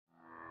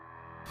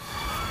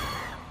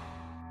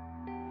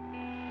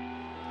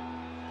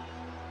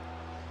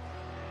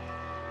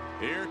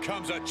Here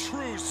comes a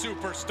true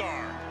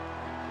superstar.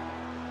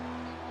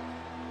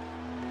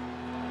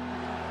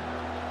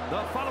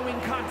 The following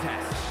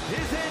contest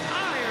is an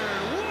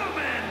Iron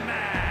Woman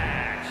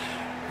match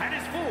and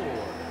is for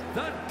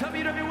the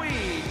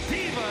WWE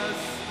Divas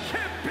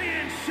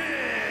Championship.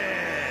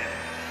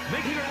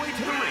 Making her way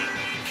to the ring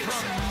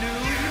from New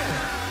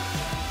York,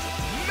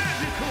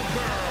 Magical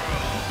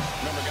Girl.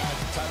 Remember, guys,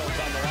 the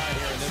title's on the line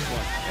here in this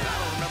one. And I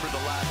don't remember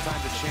the last time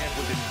the champ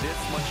was in this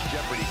much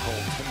jeopardy, Cole.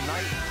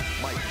 Tonight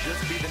might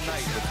just be the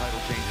night the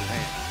title changes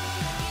hands.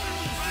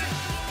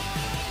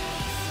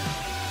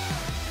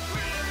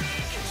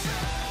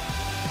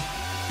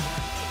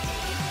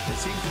 It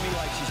seems to me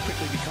like she's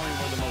quickly becoming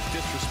one of the most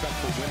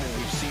disrespectful women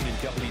we've seen in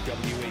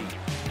WWE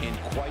in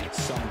quite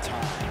some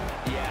time.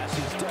 Yeah,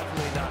 she's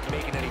definitely not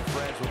making any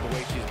friends with the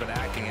way she's been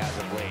acting as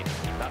of late.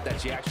 Not that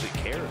she actually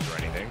cares or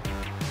anything.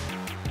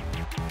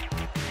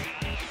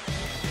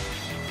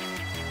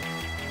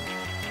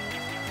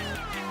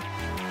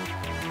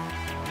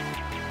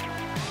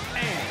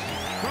 And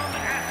from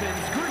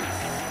Athens,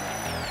 Greece,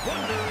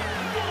 Wonder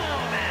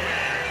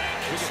Woman.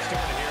 We get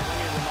started here. Let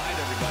me remind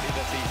everybody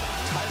that the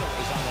title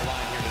is on the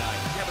line here tonight.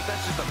 Yeah, but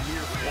that's just a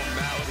mere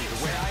formality. The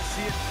way I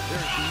see it,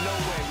 there's no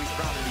way we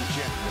crown a new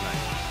champion tonight.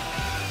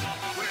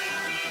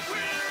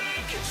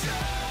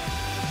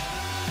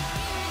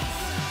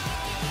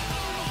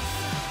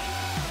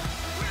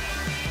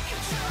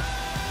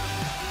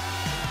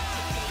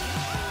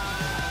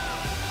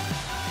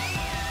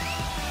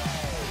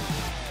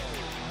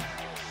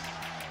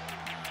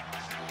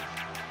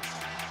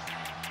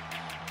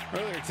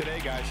 Earlier today,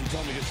 guys, she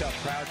told me just how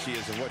proud she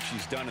is of what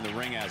she's done in the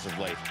ring as of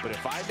late. But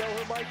if I know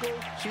her, Michael,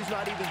 she's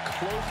not even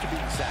close to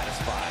being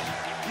satisfied.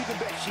 You can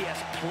bet she has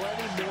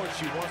plenty more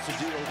she wants to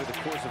do over the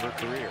course of her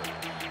career.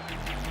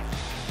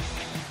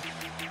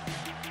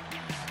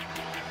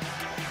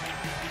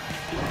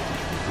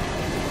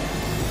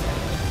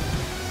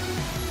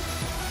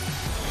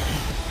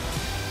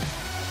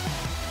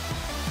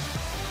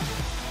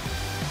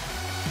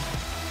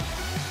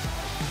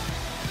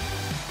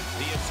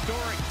 The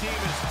historic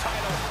Divas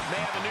title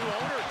may have a new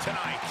owner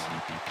tonight.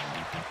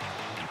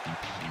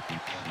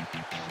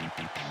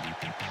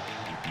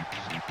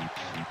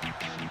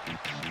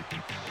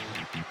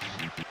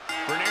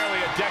 For nearly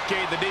a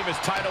decade, the Divas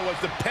title was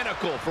the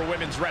pinnacle for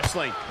women's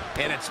wrestling,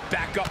 and it's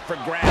back up for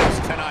grabs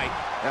tonight.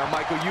 Now,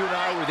 Michael, you and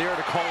I were there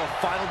to call a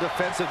final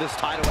defense of this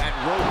title at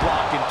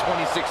Roadblock in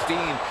 2016,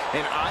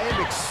 and I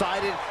am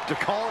excited to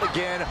call it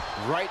again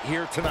right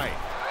here tonight.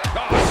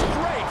 Oh,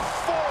 straight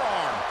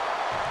forearm.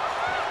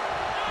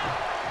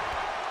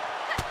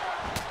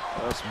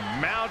 Just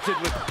mounted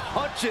with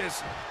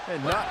punches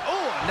and not,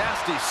 oh, a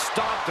nasty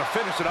stomp to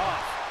finish it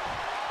off.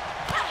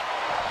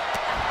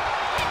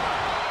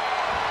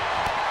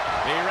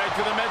 Knee right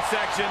to the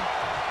midsection.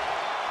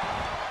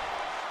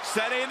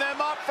 Setting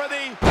them up for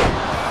the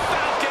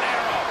Falcon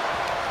Arrow.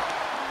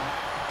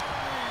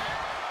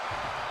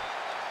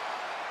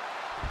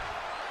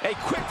 A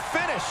quick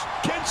finish.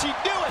 Can she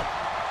do it?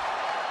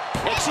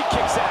 And she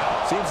kicks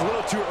out. Seems a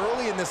little too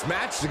early in this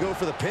match to go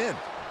for the pin.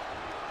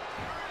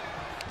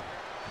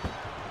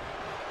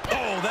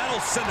 Oh, that'll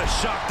send a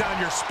shock down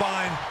your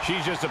spine.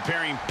 She's just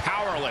appearing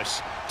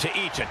powerless to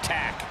each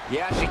attack.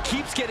 Yeah, she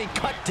keeps getting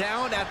cut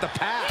down at the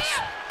pass.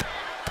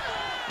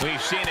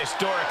 We've seen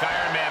historic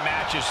Iron Man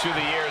matches through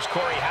the years.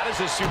 Corey, how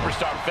does this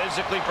superstar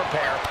physically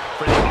prepare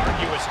for the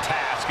arduous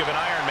task of an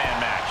Iron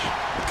Man match?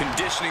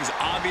 Conditioning is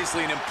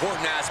obviously an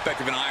important aspect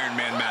of an Iron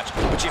Man match,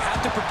 but you have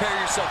to prepare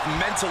yourself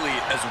mentally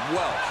as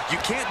well. You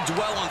can't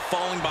dwell on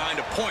falling behind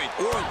a point,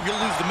 or you'll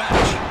lose the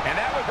match. And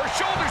that way, her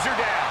shoulders are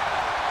down.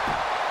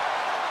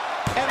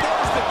 And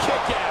there's the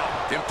kick out.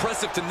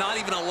 Impressive to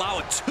not even allow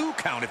a 2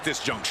 count at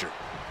this juncture.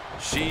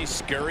 She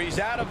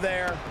scurries out of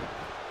there.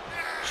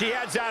 She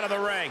heads out of the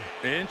ring.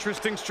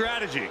 Interesting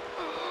strategy.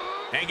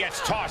 And gets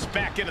tossed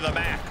back into the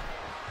mat.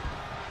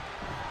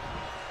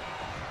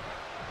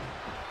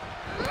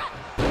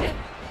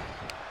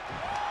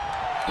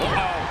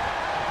 Uh-oh.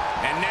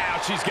 And now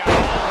she's got all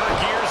her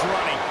gears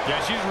running. Yeah,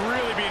 she's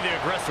really being the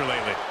aggressor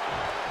lately.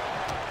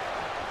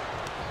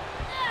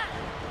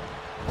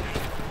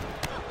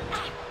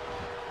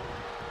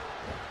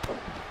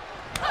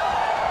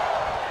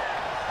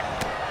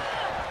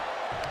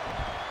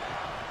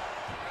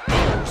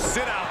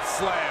 Sit-out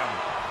slam.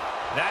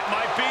 That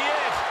might be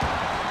it.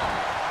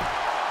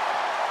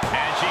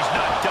 And she's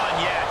not done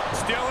yet.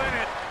 Still in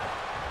it.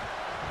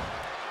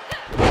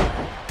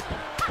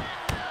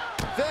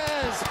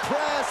 There's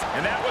press.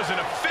 And that was an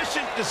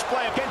efficient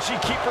display. Can she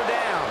keep her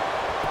down?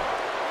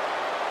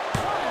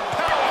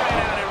 Power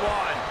out at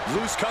one.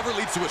 Loose cover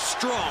leads to a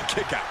strong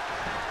kick out.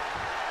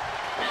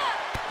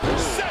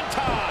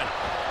 Senton.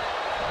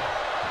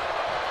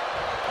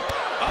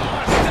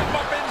 Oh, step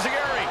up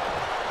Enziguri.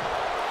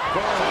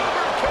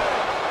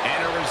 And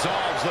her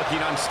resolve's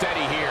looking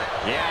unsteady here.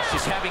 Yeah,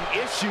 she's having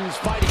issues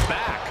fighting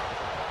back.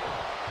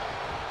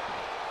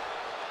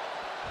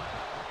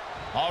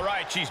 All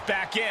right, she's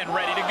back in,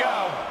 ready to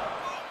go.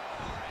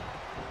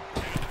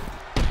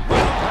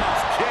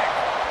 Kick.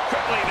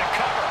 Quickly to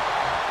cover.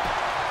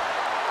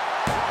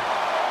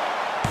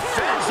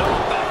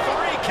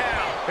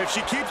 If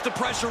she keeps the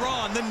pressure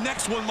on, the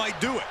next one might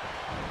do it.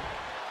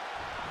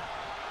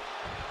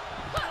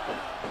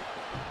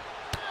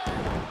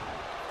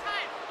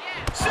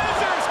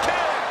 Scissors kick!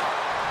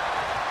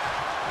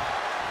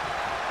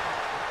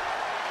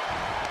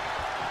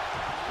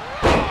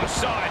 Oh,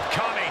 saw it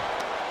coming.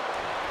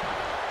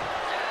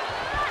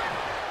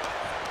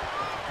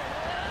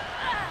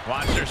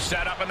 Wants her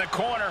set up in the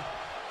corner.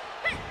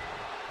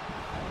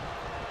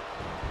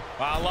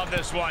 Oh, I love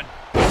this one.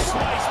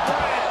 Sliced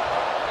bread.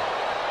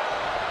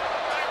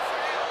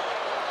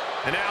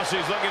 And now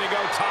she's looking to go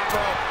top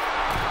rope.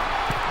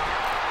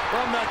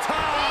 From the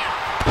top.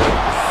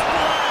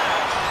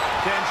 Splash.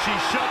 Can she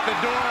shut the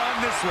door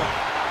on this one?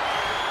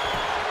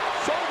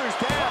 Shoulders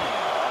down.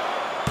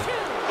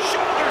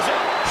 Shoulders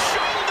up.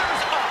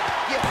 Shoulders up.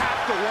 You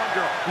have to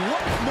wonder,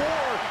 what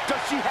more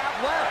does she have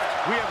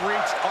left? We have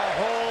reached a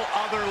whole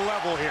other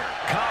level here.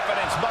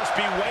 Confidence must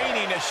be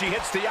waning as she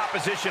hits the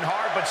opposition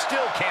hard, but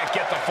still can't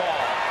get the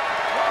fall.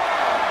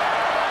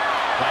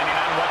 Planning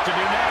on what to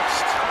do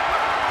next.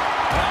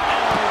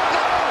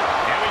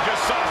 And we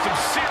just saw some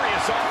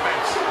serious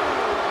offense.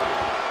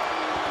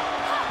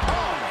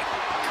 Oh, my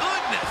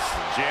goodness.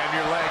 Jam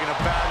your leg in a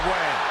bad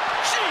way.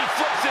 She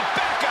flips it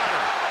back on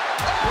her.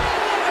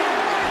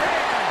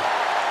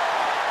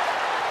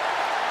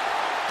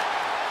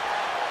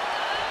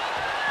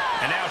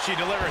 And now she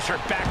delivers her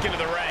back into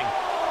the ring.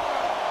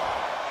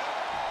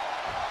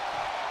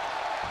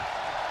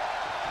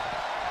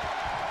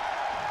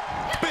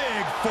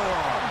 Big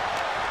forearm.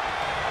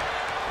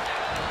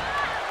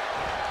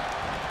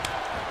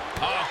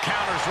 Oh,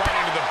 counters right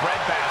into the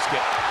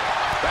breadbasket.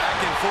 Back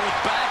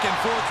and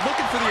forth,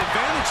 looking for the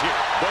advantage here.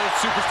 Both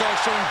superstars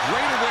showing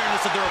great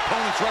awareness of their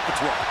opponent's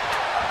repertoire.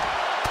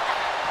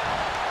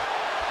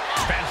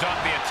 Fends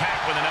off the attack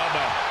with an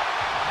elbow.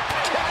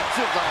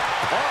 Catches a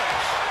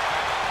punch.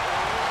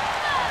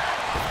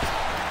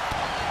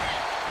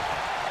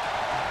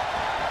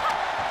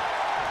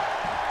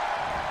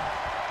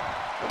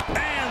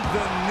 And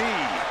the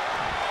knee.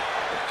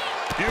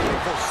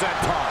 Beautiful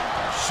senton.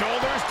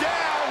 Shoulders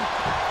down.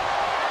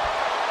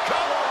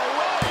 Come on,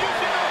 Will.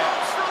 Using the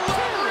ropes for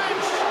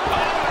leverage. Oh,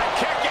 and a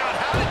kick out.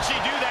 How did she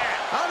do that?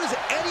 How does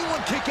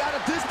anyone kick out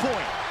at this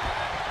point?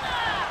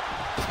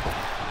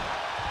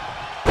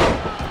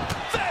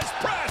 Fez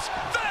press.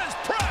 Fez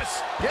press.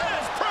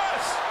 Fez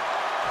press.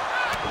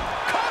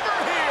 Cover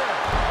here.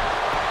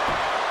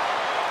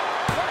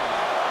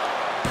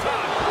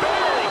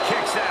 Barely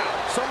kicks out.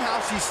 Somehow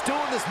she's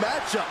still in this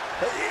matchup.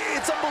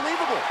 It's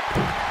unbelievable.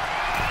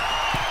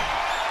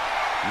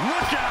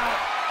 Look out.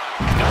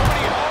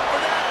 Nobody home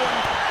for that one.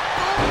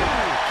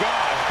 Oh,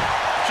 God.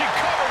 She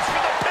covers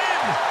for the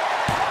pin.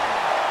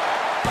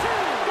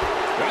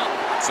 Well,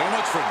 so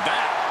much for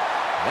that.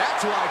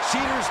 That's why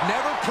cheaters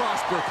never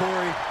prosper,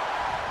 Corey.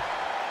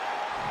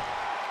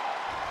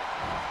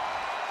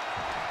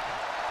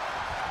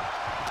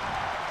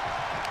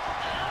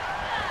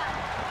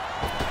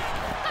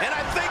 And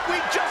I think we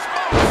just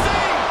might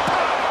see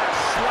power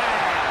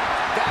slam.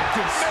 That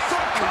can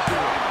certainly do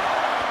it.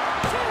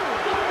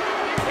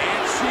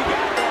 And she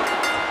got one.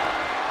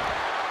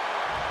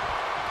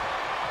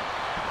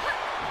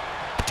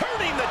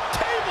 Turning the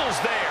tables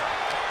there.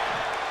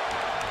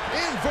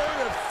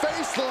 Inverted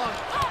face lock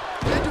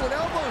into an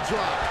elbow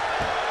drop.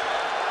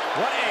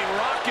 What a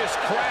raucous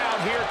crowd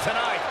here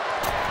tonight.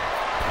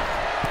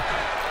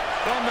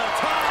 From the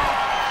top.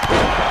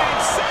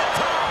 And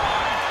senton.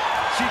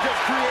 She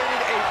just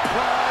created a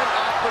prime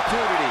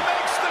opportunity.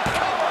 Makes the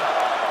cover.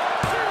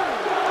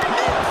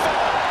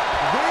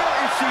 Where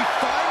is she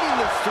finding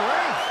the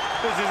strength?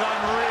 This is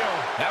unreal.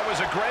 That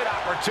was a great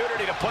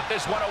opportunity to put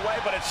this one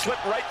away, but it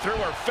slipped right through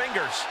her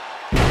fingers.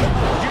 Did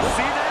you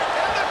see that?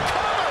 And the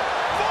cover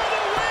for the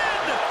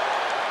win!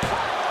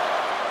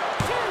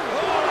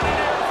 Oh, and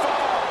an air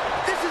fall.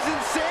 This is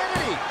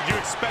insanity. Did you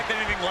expect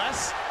anything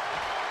less?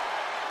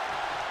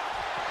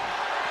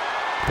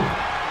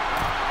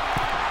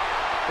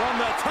 From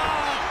the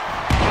top.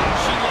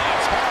 She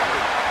lands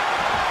hard.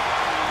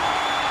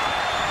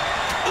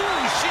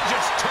 Ooh, she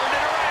just turned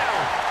it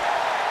around.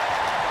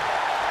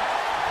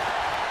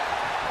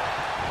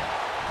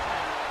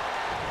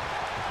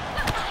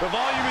 The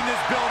volume in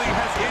this building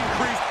has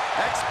increased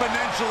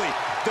exponentially.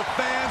 The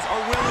fans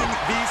are willing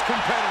these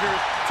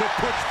competitors to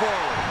push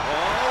forward.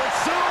 Oh, and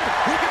soon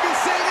we could be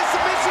seeing a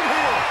submission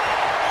here.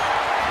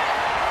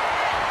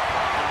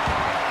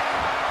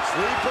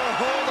 Sleeper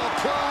hold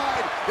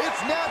applied. It's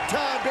nap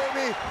time,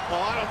 baby.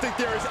 Oh, I don't think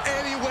there is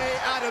any way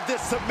out of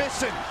this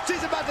submission.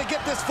 She's about to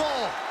get this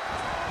fall.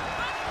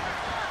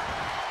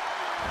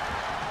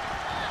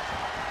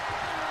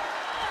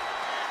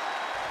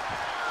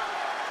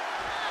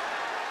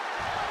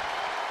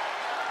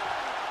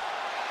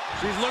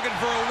 She's looking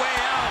for a way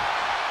out.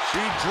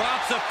 She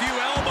drops a few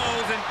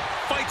elbows and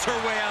fights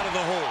her way out of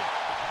the hold.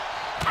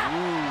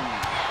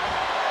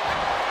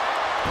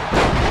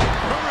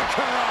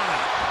 Hurricanrana.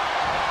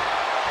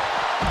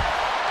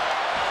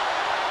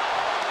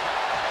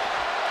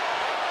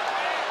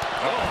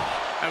 Oh,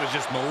 that was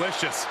just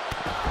malicious.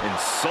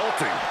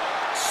 Insulting.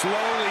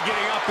 Slowly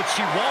getting up, but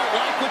she won't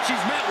like what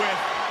she's met with.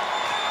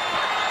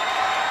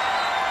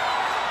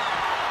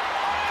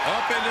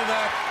 Up into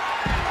the...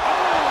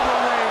 all the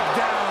way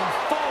down,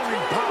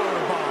 falling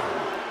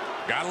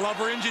powerbomb. Gotta love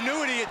her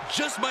ingenuity. It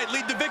just might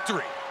lead to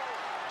victory.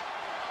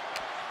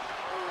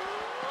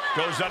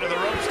 Goes under the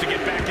ropes to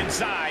get back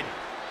inside.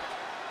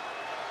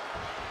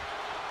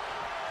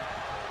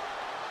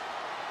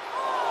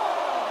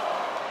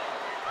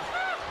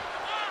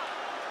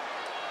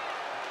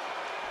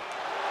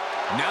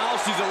 Now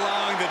she's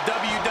allowing the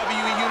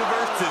WWE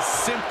Universe to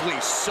simply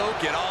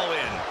soak it all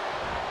in.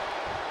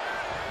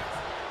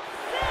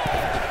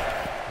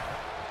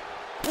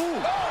 Ooh,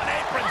 an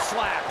apron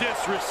slap.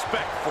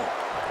 Disrespectful.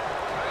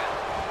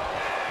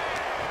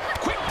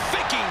 Quick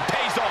thinking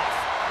pays off.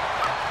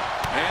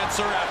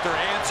 Answer after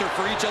answer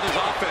for each other's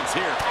offense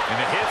here. And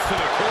the hits to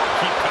the core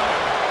keep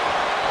coming.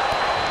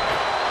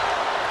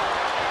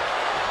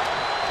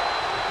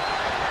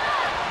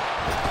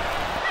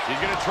 She's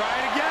going to try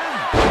it again.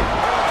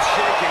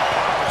 Shaking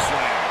power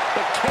slam.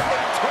 But can they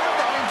turn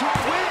that into a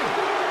win?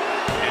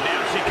 And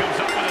now she comes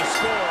up with a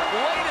score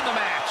late in the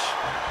match.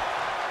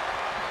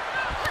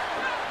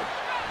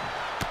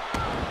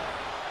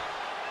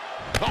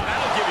 Oh,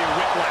 that'll give you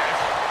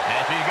whiplash.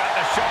 And he's got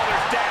the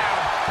shoulders down.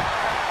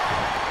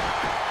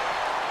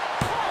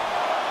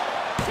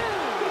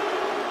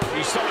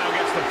 He somehow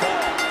gets the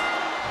fall.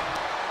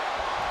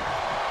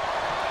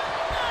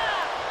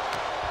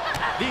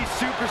 These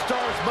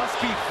superstars must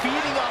be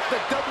feeding off the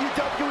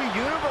WWE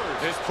Universe.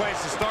 This place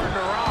is starting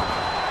to rock.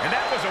 And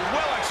that was a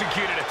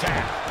well-executed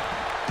attack.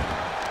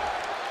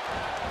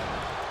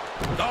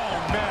 Oh,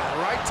 man,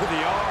 right to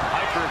the arm.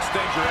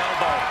 Hyperextend your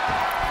elbow.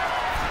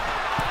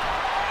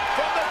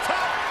 From the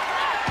top.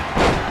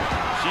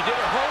 She did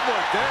her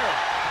homework there.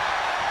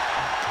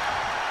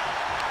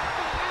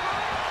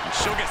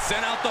 She'll get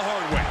sent out the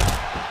hard way.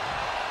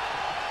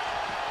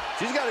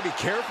 She's got to be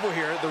careful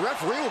here. The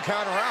referee will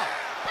count her out.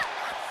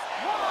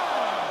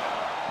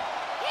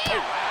 Oh,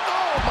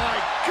 my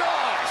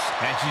gosh!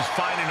 And she's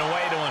finding a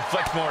way to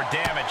inflict more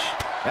damage.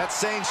 That's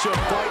saying she'll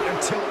fight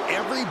until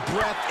every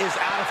breath is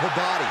out of her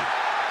body.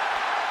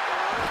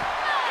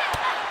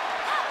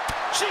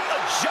 She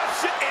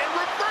adjusts it and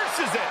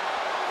reverses it.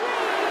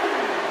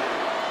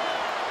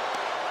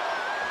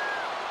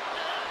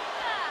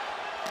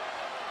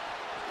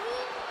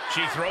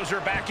 She throws her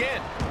back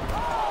in.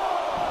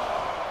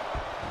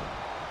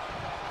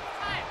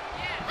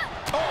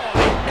 Oh,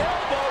 the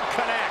elbow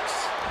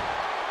connects.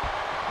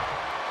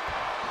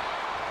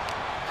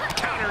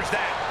 Counters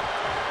that.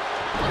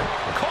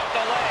 Caught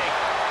the leg.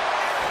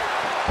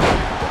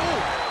 Ooh,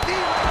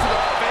 knee right to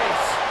the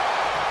face.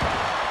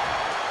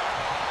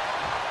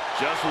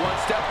 Just one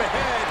step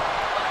ahead.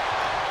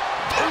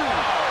 Ooh,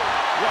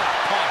 what a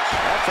punch.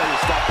 That's how you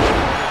stop the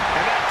opponent.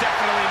 And that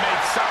definitely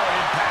made solid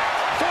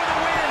impact. For the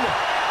win.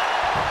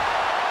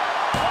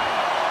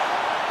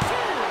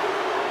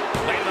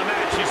 Late in the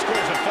match, she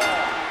scores a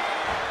fall.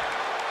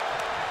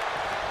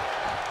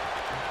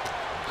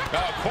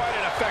 Oh, quite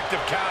an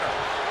effective counter.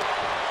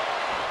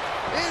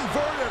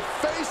 Inverted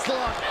face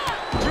lock.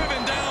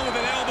 Driven down with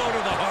an elbow to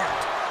the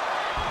heart.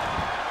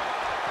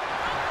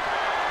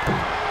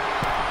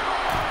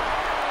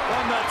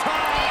 From the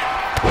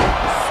top.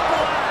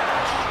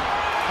 Splash.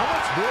 How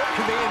much more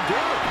can they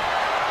endure?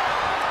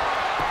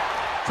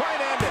 Try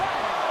and end it.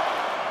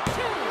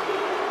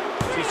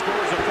 She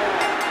scores a fall.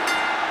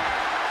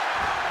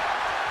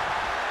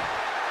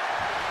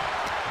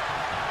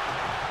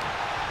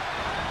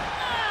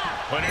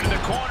 Put into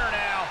the corner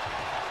now.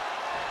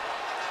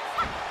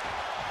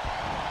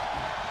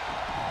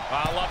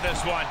 I love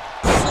this one.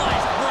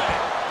 Sliced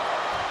bread.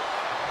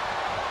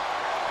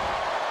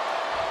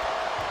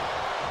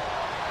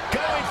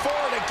 Going for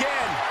it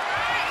again.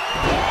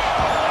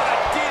 What a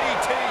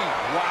DDT.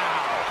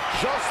 Wow.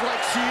 Just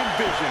like she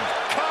envisioned.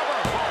 Cover.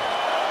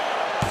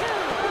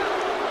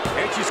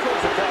 And she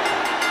scores a fall.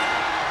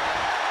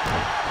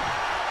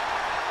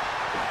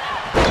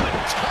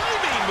 Good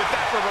timing with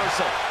that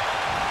reversal.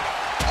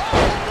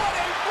 Oh, what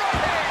a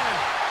right hand.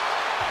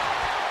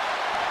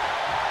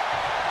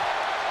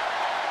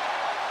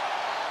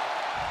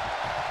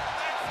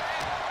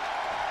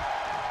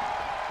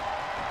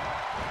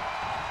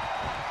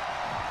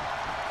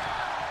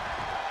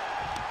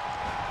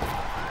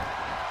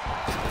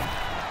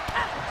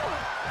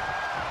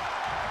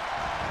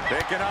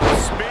 Picking up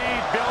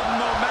speed, building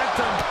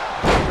momentum.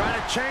 Trying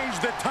to change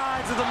the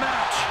tides of the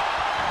match.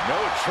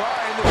 No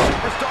trying. The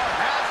superstar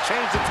has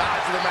changed the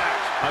tides of the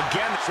match.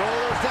 Again,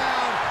 Shoulders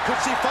down. Could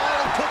she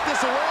finally put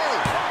this away?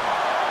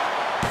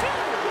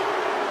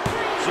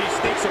 She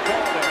sneaks a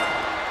ball there.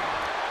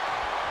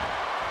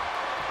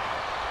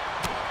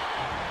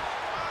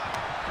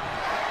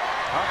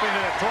 Up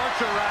into the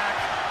torture rack.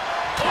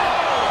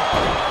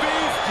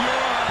 Feast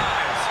your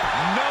eyes.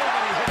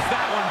 Nobody hits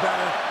that one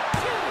better.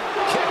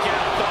 kick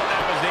out. Thought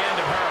that was the end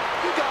of her.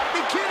 You gotta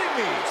be kidding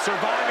me.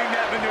 Surviving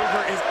that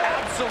maneuver is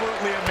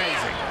absolutely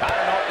amazing. I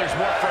don't know if there's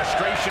more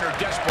frustration or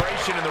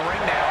desperation in the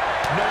ring now,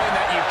 knowing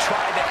that you've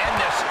tried to end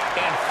this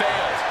and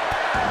failed.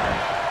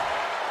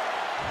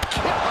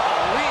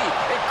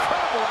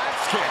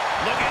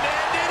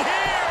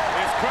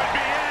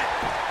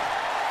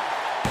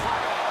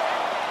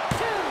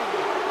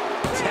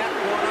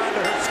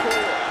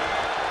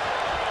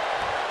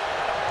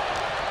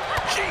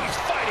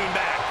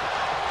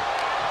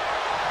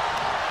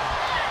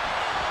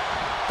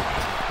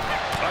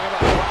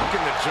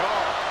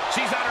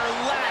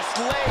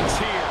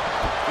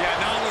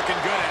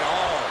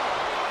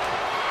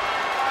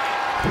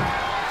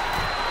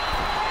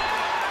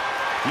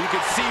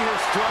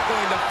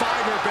 struggling to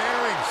find her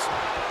bearings.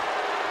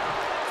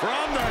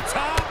 From the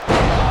top.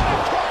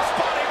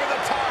 Crossbody to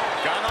the top.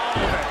 Got all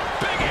of it.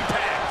 Big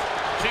impact.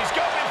 She's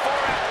going for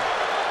it.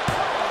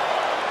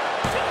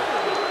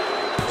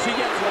 She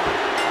gets one.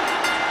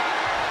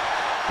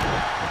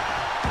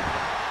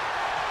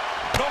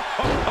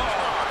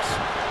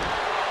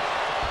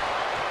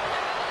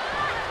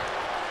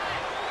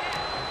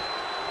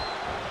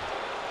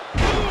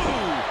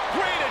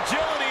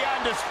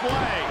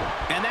 Display.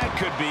 And that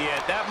could be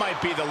it. That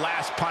might be the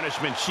last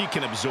punishment she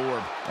can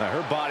absorb.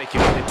 Her body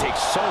can only take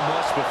so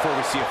much before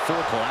we see a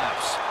full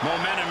collapse.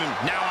 Momentum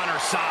now on her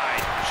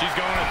side. She's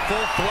going at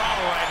full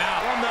throttle right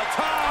now. From the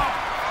top.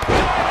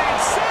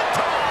 Diving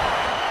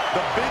senton.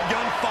 The big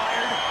gun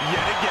fired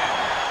yet again.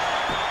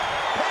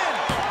 Pin.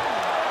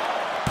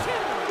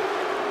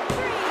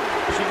 2,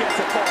 3. She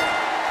gets a fall.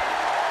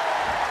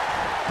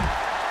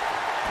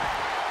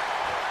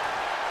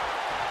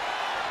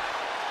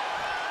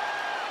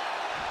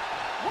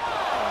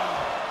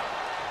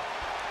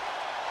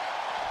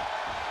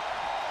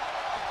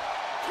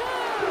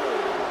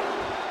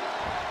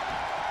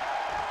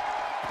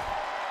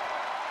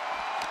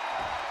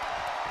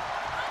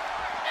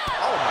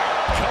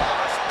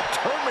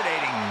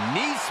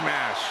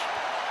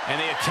 And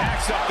the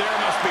attacks up there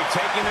must be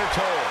taking their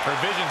toll. Her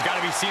vision's got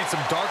to be seeing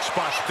some dark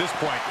spots at this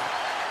point.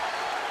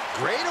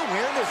 Great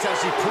awareness as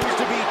she proves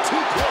to be too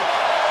quick.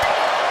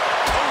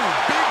 Oh,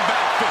 big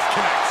back fist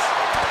connects.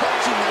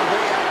 Punching their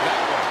way out of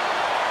that one.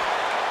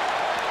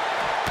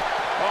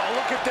 Oh,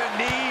 look at the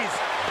knees.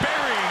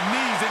 Burying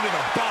knees into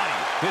the body.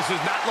 This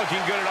is not looking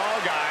good at all,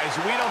 guys.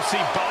 We don't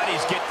see bodies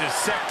get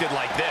dissected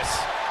like this.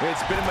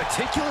 It's been a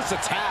meticulous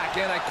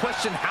attack, and I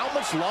question how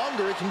much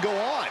longer it can go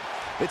on.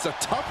 It's a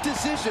tough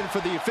decision for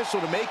the official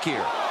to make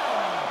here.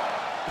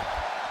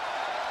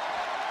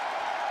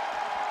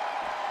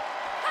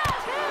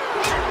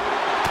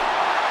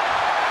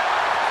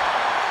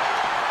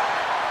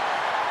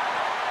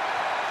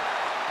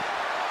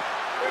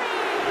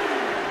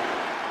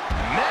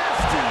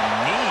 Nasty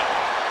knee.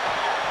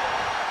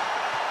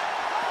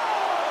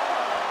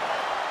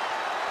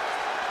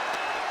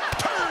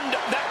 Turned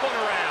that one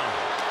around.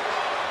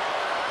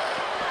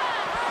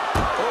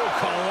 Oh,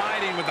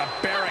 colliding with a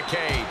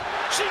barricade.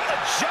 She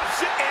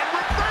adjusts it and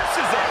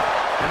reverses it.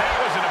 And that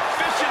was an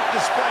efficient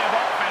display of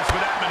offense with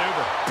that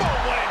maneuver. Boom,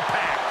 what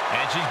impact.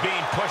 And she's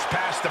being pushed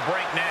past the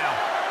break now.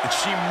 And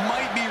she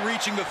might be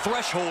reaching the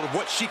threshold of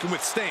what she can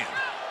withstand.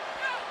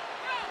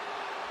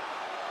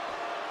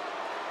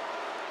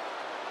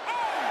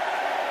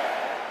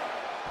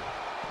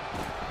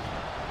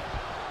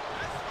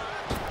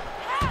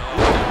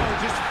 Oh,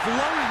 just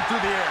flowing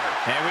through the air.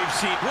 And we've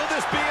seen, will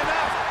this be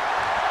enough?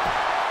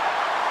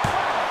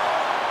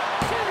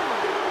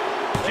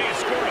 She has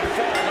scored a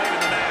fall late in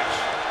the match.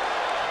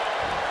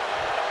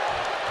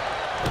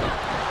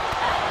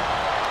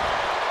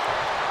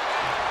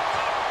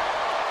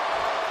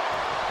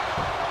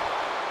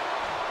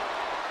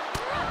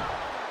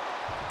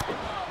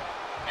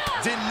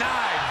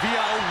 Denied via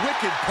a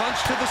wicked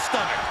punch to the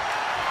stomach.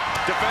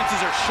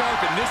 Defenses are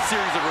sharp in this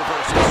series of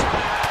reversals.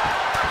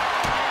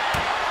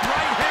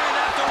 Right hand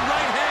after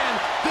right hand.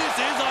 This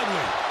is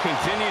ugly.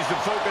 Continues to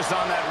focus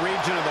on that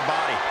region of the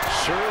body.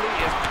 Shirley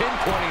is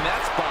pinpointing that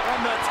spot.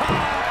 From the top.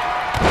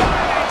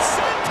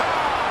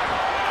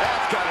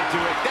 That's got to do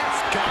it.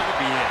 That's got to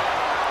be it.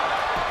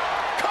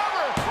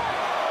 Cover!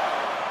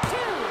 2.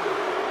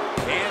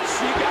 And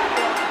she got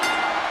one.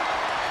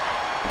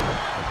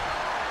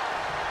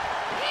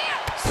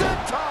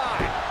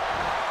 Senton.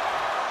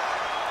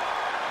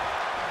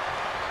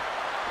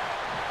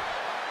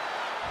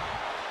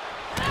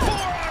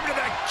 Forearm to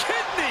the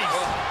kidneys!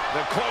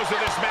 The close of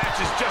this match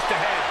is just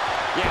ahead.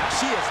 Yeah,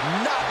 she is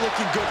not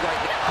looking good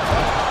right now.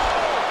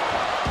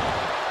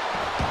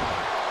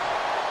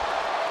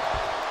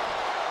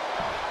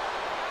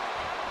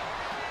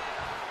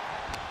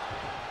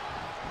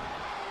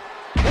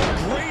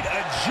 Great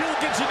agility.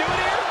 Can she do it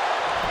here?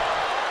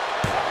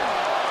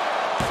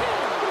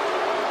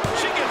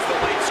 She gets the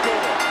late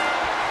score.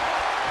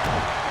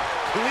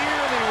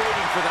 Clearly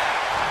waiting for that.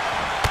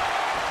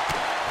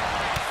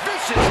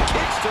 Vicious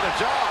kicks to the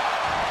jaw.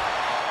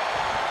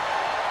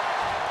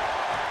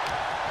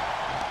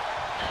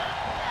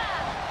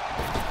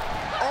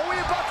 Are we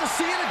about to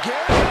see it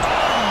again?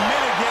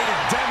 Unmitigated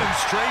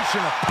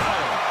demonstration of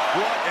power.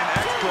 What an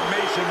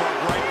exclamation mark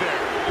right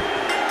there.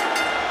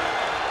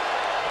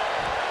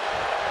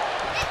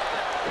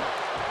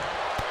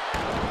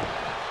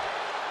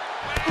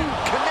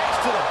 Connects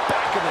to the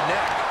back of the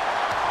neck.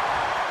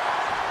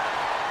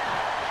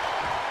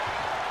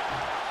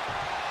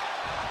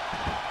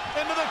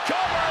 Into the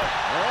cover.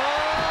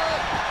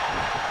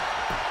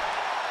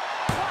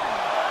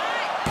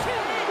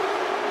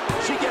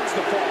 She gets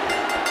the fall.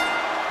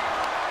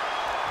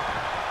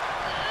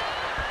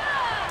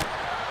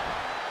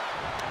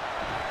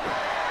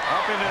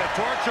 Up into the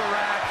torture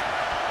rack.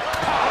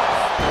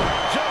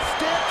 Just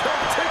get the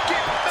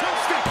ticket to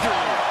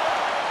victory.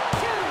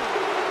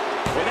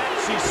 And then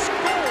she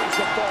scores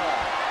the ball.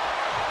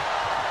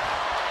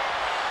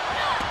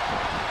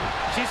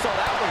 She saw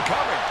that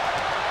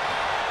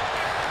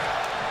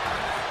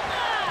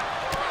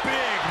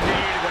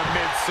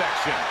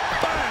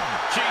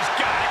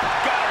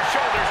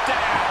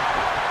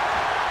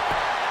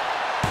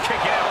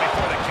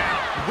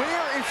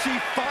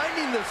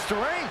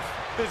strength.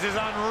 This is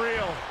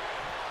unreal.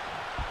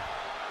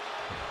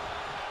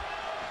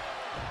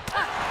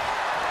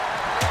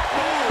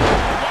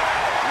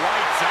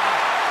 Lights out.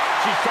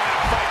 She's trying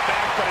to fight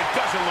back, but it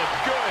doesn't look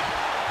good.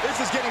 This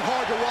is getting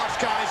hard to watch,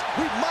 guys.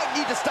 We might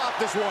need to stop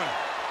this one.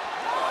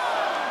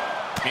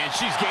 And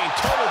she's gained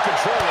total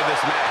control of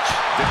this match.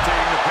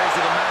 Dictating the pace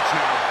of the match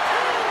now.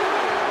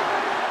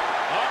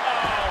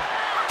 Uh-oh.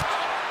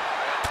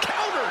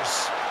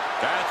 Counters.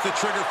 That's the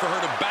trigger for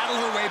her to battle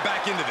her way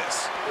back into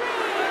this.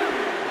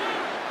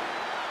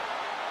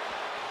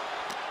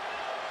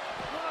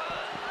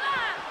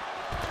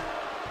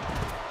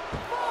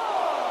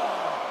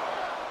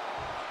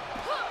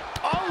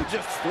 Oh,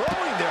 just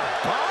throwing their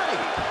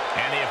body.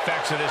 And the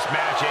effects of this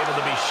match able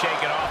to be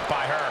shaken off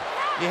by her.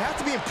 You have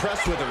to be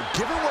impressed with her,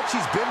 given what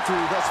she's been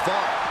through thus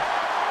far.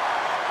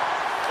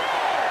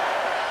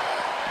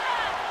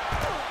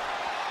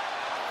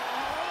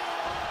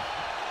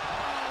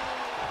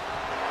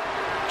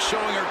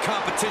 Showing her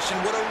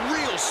competition what a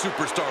real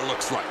superstar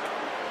looks like.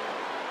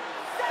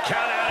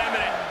 Count out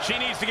imminent. She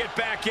needs to get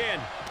back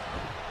in.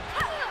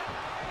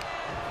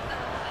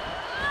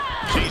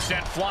 She's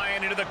sent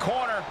flying into the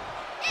corner.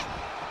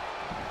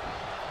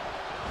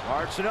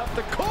 Marching up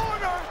the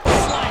corner.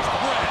 Sliced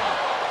bread.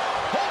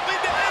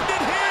 Hoping to end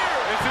it here.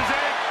 This is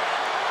it.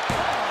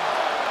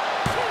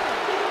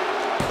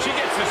 She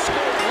gets the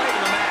score late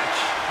in the match.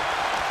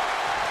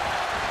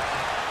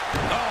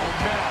 Oh,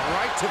 man,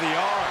 right to the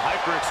arm.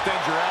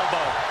 Hyperextend your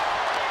elbow.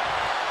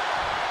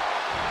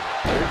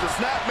 Here's a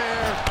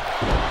snapmare.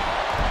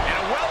 And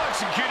a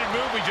well-executed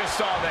move we just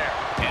saw there.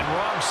 And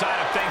wrong side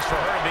of things for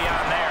her to be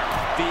on there.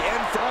 The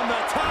end from the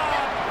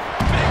top.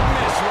 Big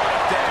miss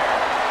right there.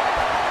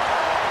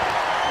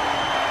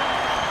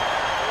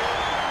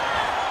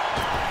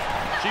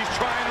 She's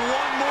trying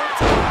one more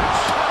time.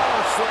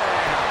 Oh,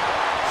 slam.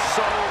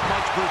 So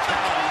much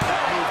brutality in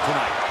that move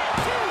tonight.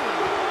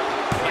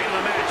 Late in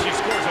the match, she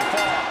scores a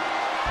fall.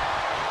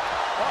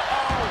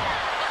 Uh-oh.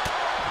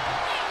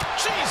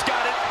 She's got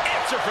an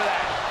answer for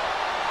that.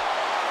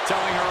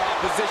 Telling her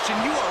opposition,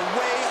 you are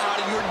way out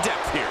of your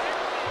depth here.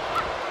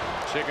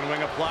 Chicken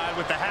wing applied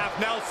with the half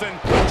Nelson.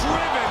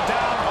 Driven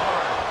down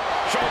hard.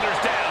 Shoulders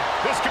down.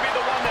 This could be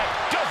the one that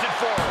does it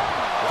for her.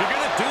 If you're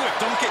going to do it,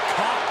 don't get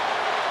caught.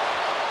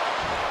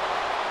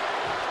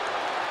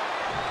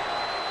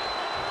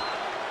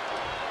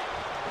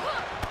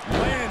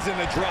 Lands in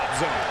the drop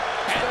zone.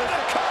 And the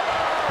cover.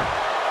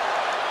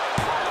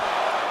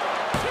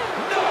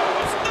 No,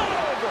 it's not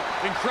over.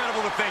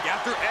 Incredible to think,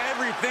 after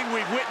everything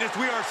we've witnessed,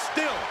 we are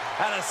still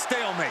at a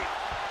stalemate.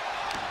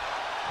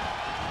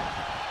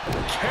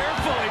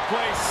 Carefully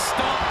placed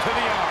stomp to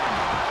the arm.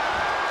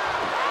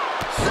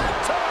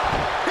 Center!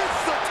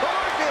 Hits the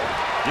target!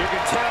 You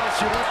can tell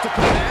she wants to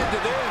put an end to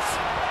this.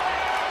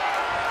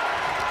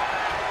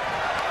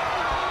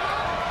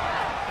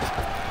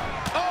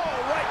 Oh,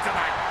 right to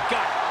my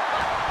gut.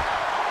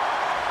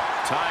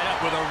 Tied up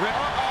with a rip.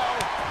 Uh-oh.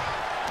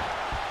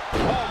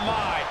 Oh,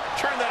 my.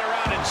 Turn that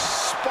around and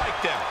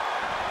spiked him.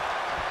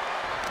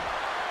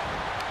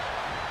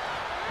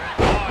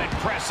 Oh,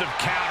 impressive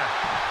counter.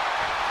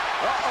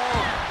 Uh-oh.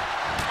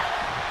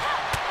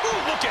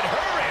 Ooh, look at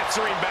her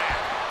answering back.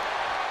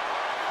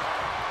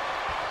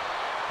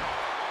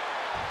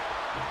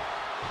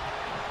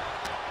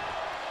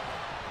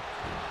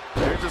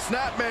 There's a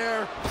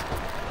snapmare.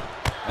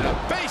 And a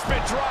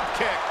basement drop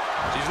kick.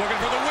 She's looking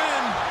for the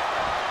win.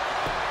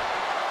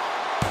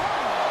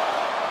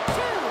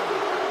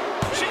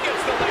 She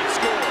gets the late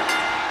score.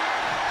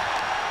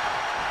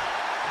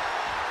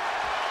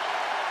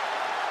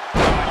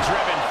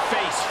 Driven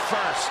face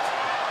first.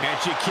 And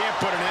she can't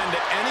put an end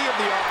to any of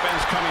the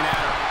offense coming at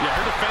her. Yeah,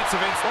 her defensive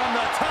ends from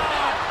the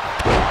top.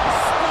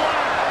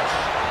 Splash!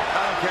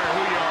 I don't care who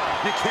you are.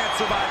 You can't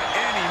survive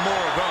any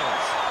more of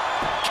those.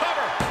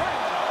 Cover.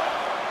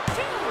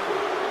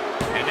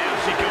 And now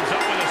she comes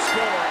up with a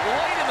score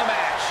late in the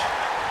match.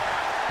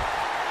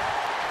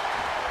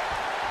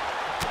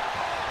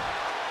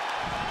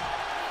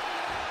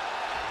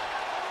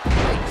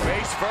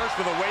 Face first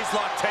with a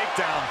waistlock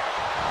takedown.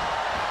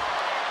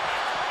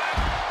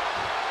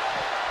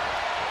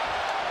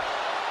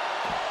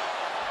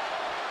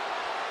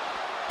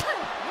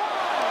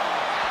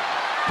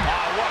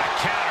 What a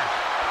counter.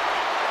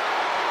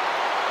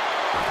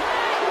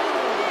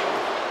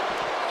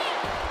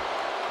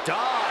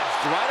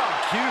 Dodged right on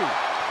cue.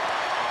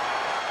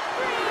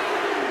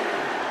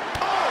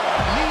 Oh,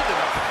 knee to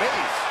the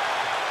face.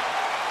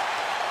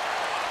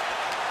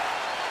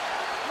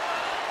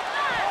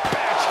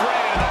 Back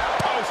straight into the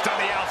post on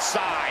the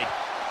outside.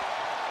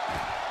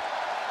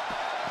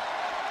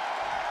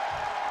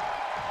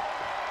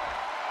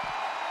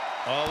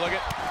 Oh, look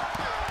at.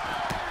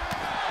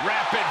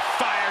 Rapid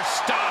fire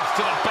stops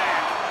to the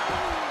back.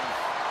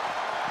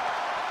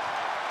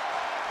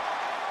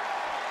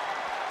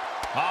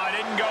 Oh, it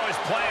didn't go as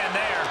planned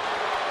there.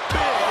 Big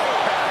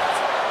impact.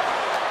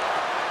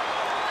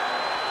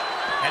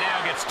 And now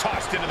gets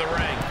tossed into the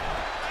ring.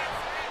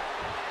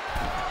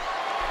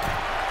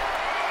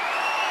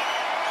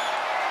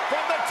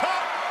 From the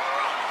top.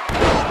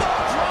 Elbow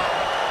drop.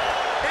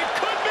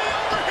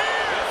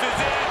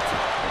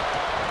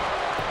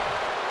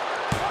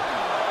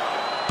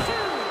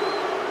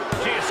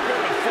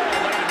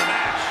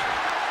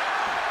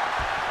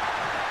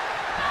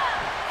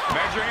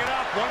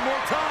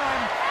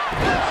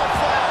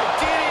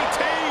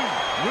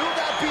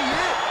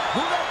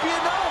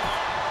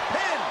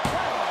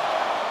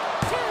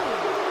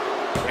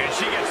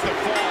 she gets the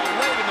fall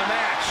late in the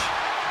match.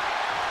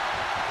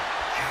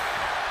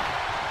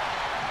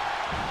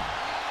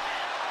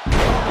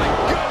 Oh my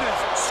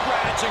goodness!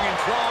 Scratching and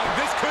clawing.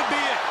 This could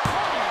be it.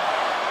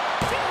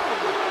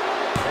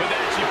 With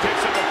that, she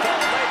picks up a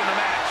fall late in the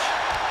match.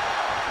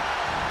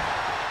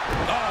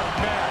 Oh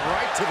man,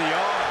 right to the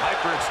arm.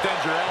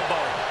 Hyperextend your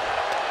elbow.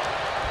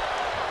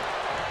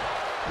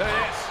 There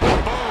it is.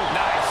 Boom.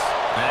 Nice.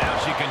 Now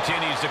she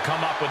continues to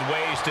come up with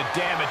ways to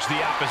damage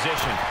the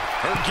opposition.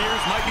 Her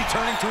gears might be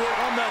turning to her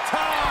on the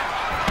top.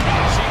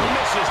 And she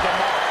misses the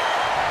mark.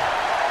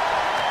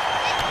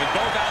 And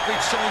both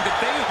athletes showing that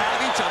they have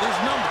each other's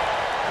number.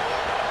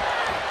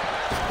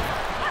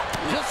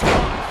 Just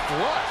got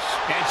flush.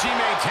 And she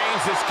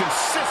maintains this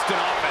consistent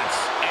offense.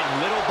 And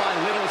little by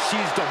little,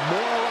 she's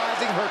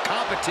demoralizing her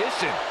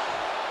competition.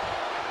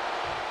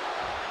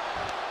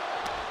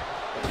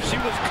 She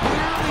was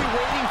clearly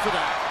waiting for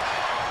that.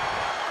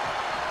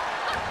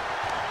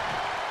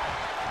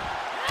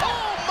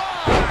 Oh,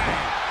 my!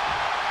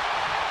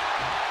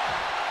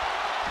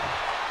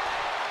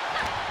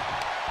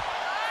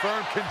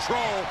 Firm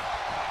control.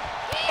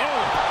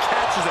 Oh,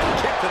 catches a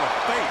kick to the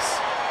face.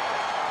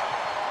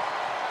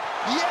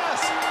 Yes,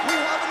 we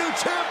have a new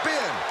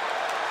champion.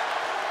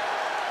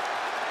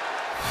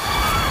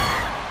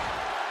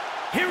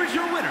 Here is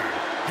your winner,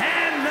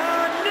 and the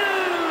new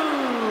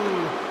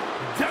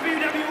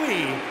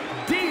WWE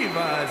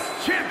Divas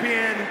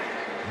Champion,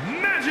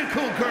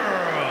 Magical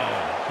Girl.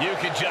 You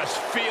can just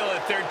feel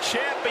it. Their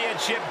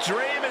championship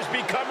dream has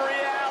become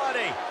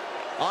reality.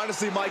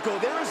 Honestly, Michael,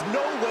 there is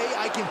no way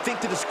I can think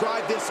to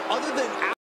describe this other than